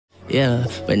Yeah,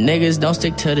 but niggas don't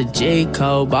stick to the G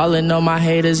code. Ballin' on my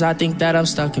haters, I think that I'm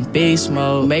stuck in beast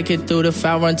mode. Make it through the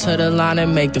foul, run to the line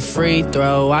and make the free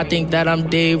throw. I think that I'm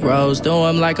D-Rose, do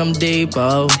 'em like I'm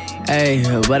Debo. Hey,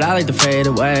 but I like to fade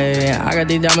away. I got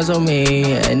these diamonds on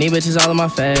me, and these bitches all in my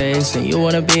face. And you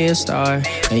wanna be a star,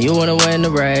 and you wanna win the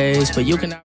race, but you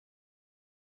cannot.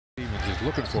 Just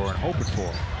looking for and hoping for.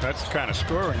 That's the kind of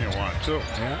scoring you want, too.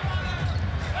 Yeah.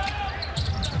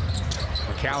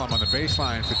 McCallum on the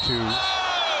baseline for two.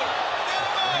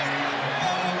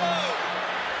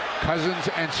 Cousins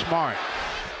and Smart.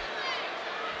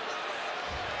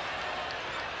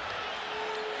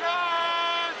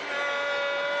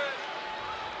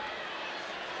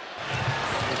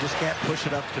 They just can't push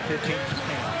it up to 15.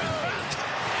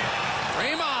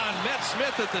 Draymond met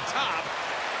Smith at the top,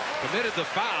 committed the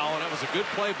foul, and that was a good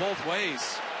play both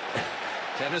ways.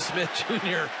 Dennis Smith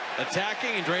Jr.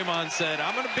 attacking, and Draymond said,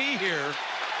 I'm going to be here.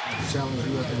 Challenge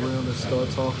you at the rim and start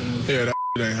talking. Yeah, that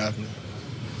ain't happening.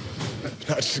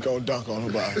 Not just gonna dunk on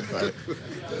nobody. Like,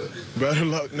 better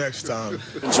luck next time.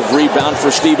 It's a rebound for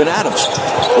Steven Adams.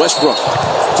 Westbrook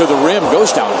to the rim,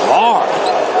 goes down hard.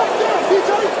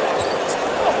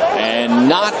 And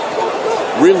not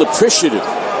real appreciative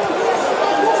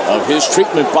of his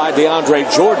treatment by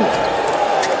DeAndre Jordan.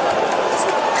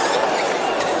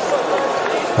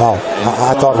 Oh,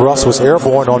 I thought Russ was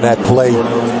airborne on that play.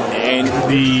 And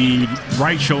the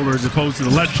right shoulder as opposed to the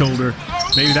left shoulder.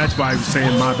 Maybe that's why he was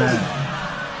saying my bad.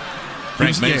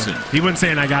 Frank Mason. He wasn't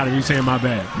saying I got it. He was saying my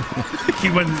bad. He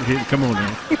wasn't hit. Come on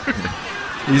now.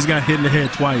 He just got hit in the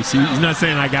head twice. He's not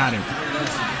saying I got him.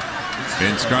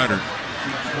 Vince Carter.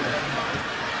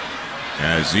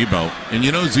 Zebo. And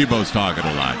you know Zebo's talking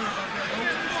a lot.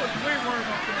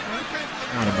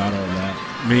 Not about all that.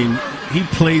 I mean, he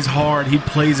plays hard. He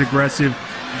plays aggressive.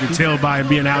 You can tell by him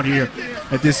being out here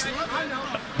at this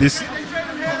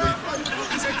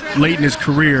late in his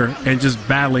career and just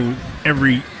battling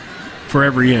for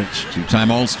every inch. Two-time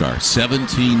All-Star,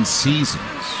 17 seasons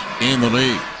in the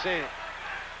league.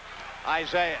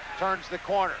 Isaiah turns the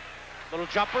corner. Little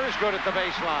jumper is good at the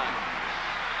baseline.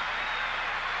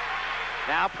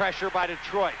 Now pressure by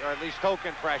Detroit, or at least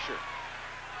token pressure.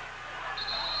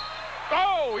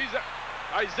 Oh,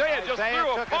 Isaiah just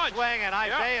threw a took punch. A swing, and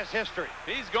Isaiah's history.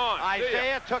 He's gone.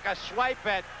 Isaiah took a swipe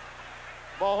at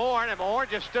Mahorn, and Mahorn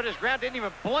just stood his ground, didn't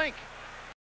even blink.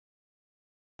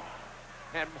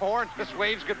 And Mahorn just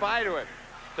waves goodbye to him.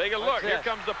 Take a look. Here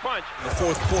comes the punch. In the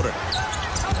fourth quarter.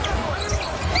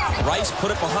 Rice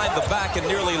put it behind the back and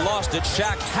nearly lost it.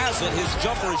 Shaq has it. His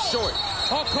jumper is short.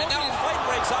 Oh, and now a fight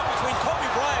breaks out between Kobe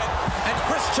Bryant and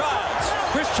Chris Childs.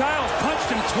 Chris Childs punched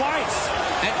him twice.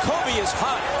 And Kobe is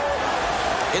hot.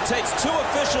 It takes two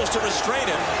officials to restrain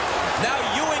him. Now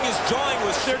Ewing is jawing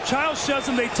with... Childs shoves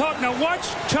him. They talk. Now watch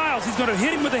Childs. He's going to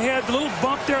hit him with the head, the little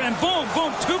bump there, and boom,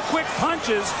 boom, two quick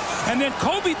punches. And then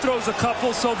Kobe throws a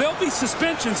couple, so there'll be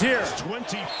suspensions here.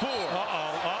 24.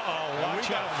 Watch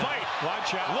out. Fight.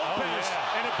 Watch out. Lopez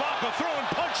and Ibaka throwing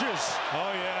punches.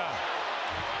 Oh,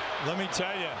 yeah. Let me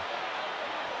tell you.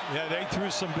 Yeah, they threw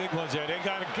some big ones there. They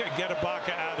got to get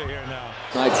Ibaka out of here now.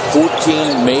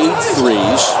 14 made threes,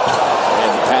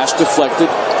 and the pass deflected.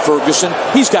 Ferguson,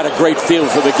 he's got a great feel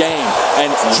for the game.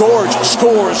 And George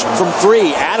scores from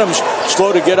three. Adams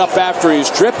slow to get up after he's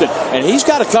tripped it. And he's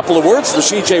got a couple of words for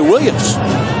C.J. Williams.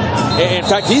 In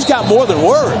fact, he's got more than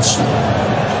words.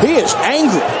 He is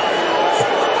angry.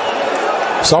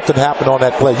 Something happened on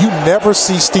that play. You never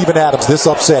see Steven Adams this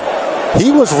upset.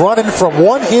 He was running from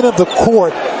one end of the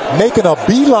court, making a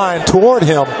beeline toward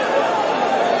him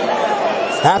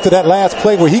after that last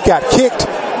play where he got kicked.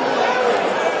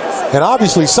 And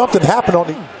obviously something happened on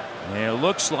the... Yeah, it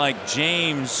looks like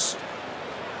James,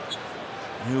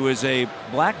 who is a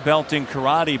black belt in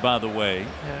karate, by the way.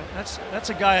 Yeah, that's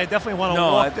a guy I definitely want to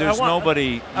walk. There's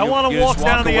nobody. I want to walk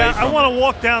down the alley. I want to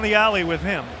walk down the alley with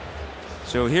him.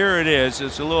 So here it is.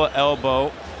 It's a little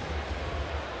elbow.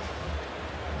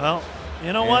 Well,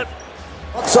 you know what?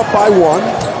 Bucks up by one.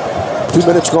 2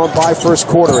 minutes gone by first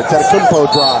quarter.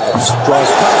 Antetokounmpo drives, draws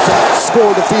contact,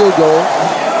 scored the field goal.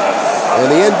 And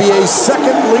the NBA's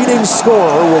second leading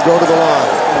scorer will go to the line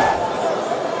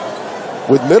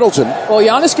with Middleton. Well,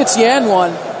 Giannis gets the and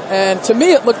one, and to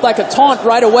me it looked like a taunt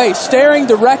right away, staring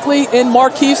directly in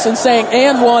Marquise and saying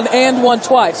and one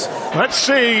twice. Let's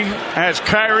see as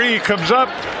Kyrie comes up.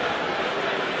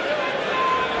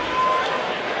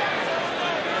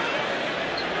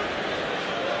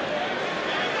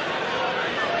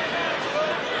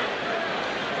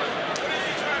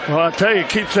 Well, I'll tell you,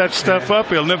 keeps that stuff up,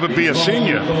 he'll never be a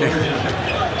senior. Again,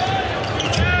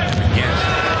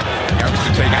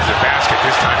 Youngster taking it to the basket.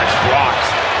 This time it's blocked.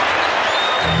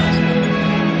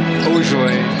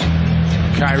 isolate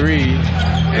Kyrie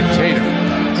and Tatum.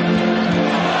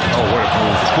 Oh, what a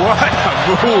move. What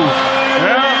a move.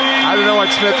 Well, I don't know what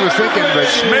Smith was thinking, but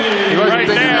Smith he wasn't right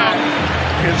thinking now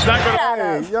that. is not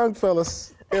going to. Hey, young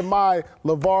fellas, in my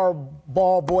LeVar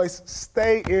Ball voice,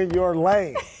 stay in your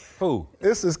lane. Who?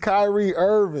 This is Kyrie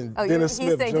Irving, Oh, Dennis he's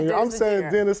Smith saying Jr. Dennis I'm Smith saying Jr.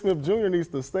 Dennis Smith Jr. needs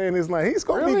to stay in his lane. He's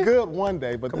going to be good one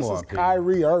day, but this is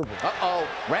Kyrie Irving. Uh-oh,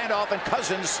 Randolph and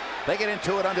Cousins, they get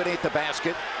into it underneath the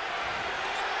basket.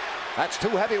 That's two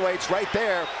heavyweights right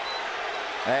there.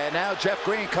 And now Jeff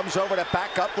Green comes over to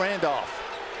back up Randolph.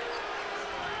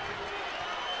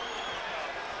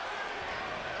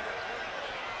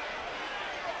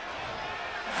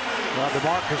 Well,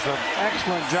 DeMarcus, an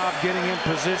excellent job getting in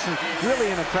position,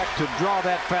 really in effect to draw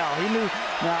that foul. He knew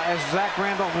as Zach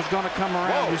Randolph was going to come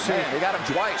around. Whoa, you see, man, he got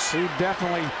him twice. He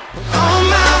definitely. On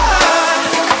my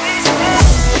heart.